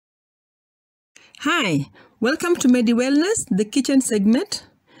Hi, welcome to Medi Wellness, the kitchen segment.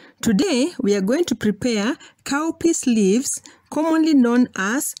 Today we are going to prepare cowpeas leaves, commonly known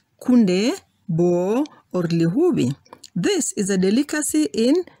as kunde, bo, or lihubi. This is a delicacy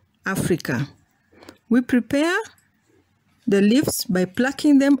in Africa. We prepare the leaves by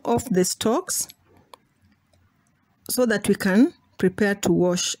plucking them off the stalks so that we can prepare to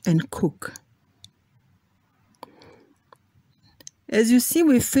wash and cook. As you see,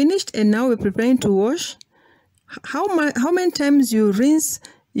 we finished and now we're preparing to wash. How many times you rinse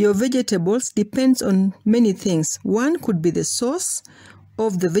your vegetables depends on many things. One could be the source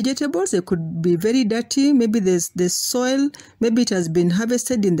of the vegetables. They could be very dirty. Maybe there's the soil. Maybe it has been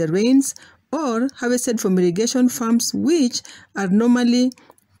harvested in the rains or harvested from irrigation farms, which are normally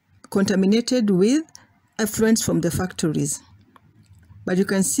contaminated with effluents from the factories. But you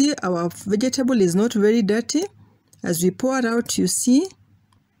can see our vegetable is not very dirty. As we pour it out, you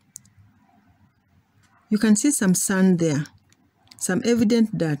can see some sand there, some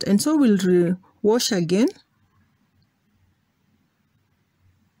evident dirt. And so we'll wash again.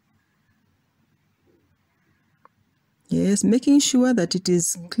 Yes, making sure that it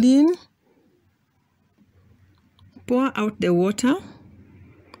is clean. Pour out the water.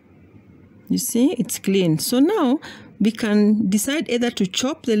 You see, it's clean. So now we can decide either to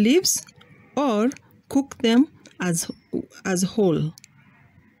chop the leaves or cook them as whole.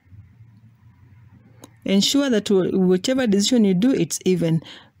 Ensure that whichever decision you do, it's even.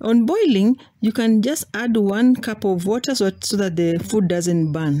 On boiling, you can just add 1 cup of water so that the food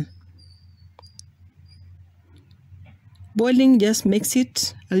doesn't burn. Boiling just makes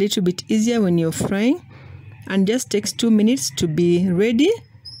it a little bit easier when you're frying, and just takes 2 minutes to be ready,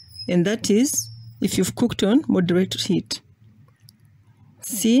 and that is if you've cooked on moderate heat.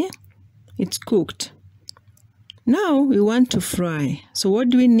 See, it's cooked. Now we want to fry. So what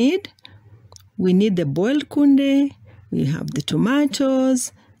do we need? We need the boiled kunde, we have the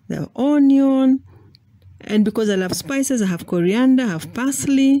tomatoes, the onion, and because I love spices, I have coriander, I have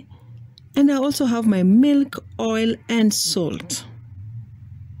parsley, and I also have my milk, oil, and salt.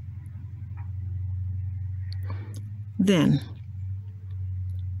 Then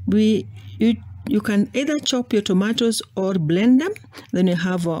you can either chop your tomatoes or blend them. Then you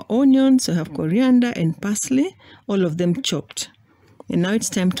have our onions, you have coriander and parsley, all of them chopped. And now it's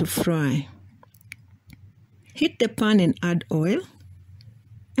time to fry. Heat the pan and add oil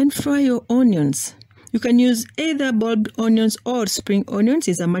and fry your onions. You can use either bulbed onions or spring onions.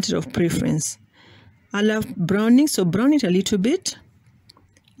 It's a matter of preference. I love browning, so brown it a little bit.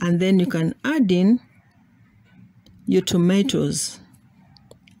 And then you can add in your tomatoes.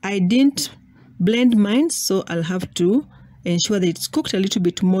 I didn't blend mine, so I'll have to ensure that it's cooked a little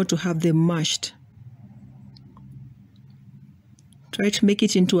bit more to have them mashed. Try to make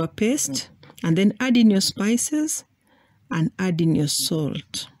it into a paste, and then add in your spices and add in your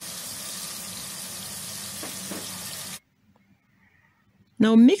salt.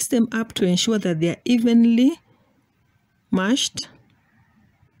 Now mix them up to ensure that they are evenly mashed.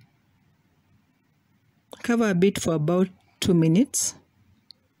 Cover a bit for about 2 minutes.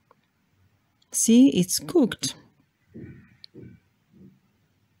 See, it's cooked.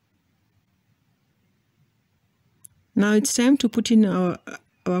 Now it's time to put in our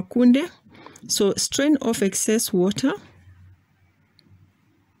kunde. So strain off excess water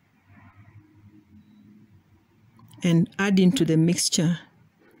and add into the mixture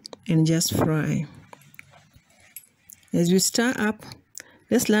and just fry. As we stir up,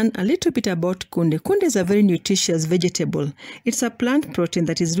 let's learn a little bit about kunde. Kunde is a very nutritious vegetable. It's a plant protein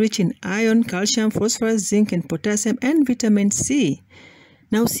that is rich in iron, calcium, phosphorus, zinc, and potassium, and vitamin C.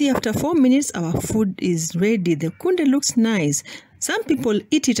 Now see, after 4 minutes, our food is ready. The kunde looks nice. Some people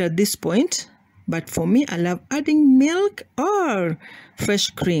eat it at this point, but for me, I love adding milk or fresh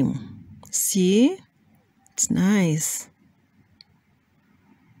cream. See, it's nice.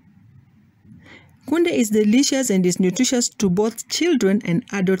 Kunde is delicious and is nutritious to both children and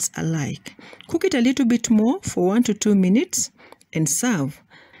adults alike. Cook it a little bit more for 1 to 2 minutes and serve.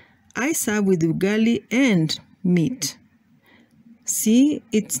 I serve with ugali and meat. See,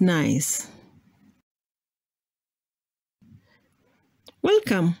 it's nice.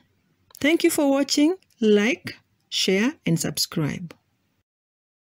 Welcome. Thank you for watching. Like, share, and subscribe.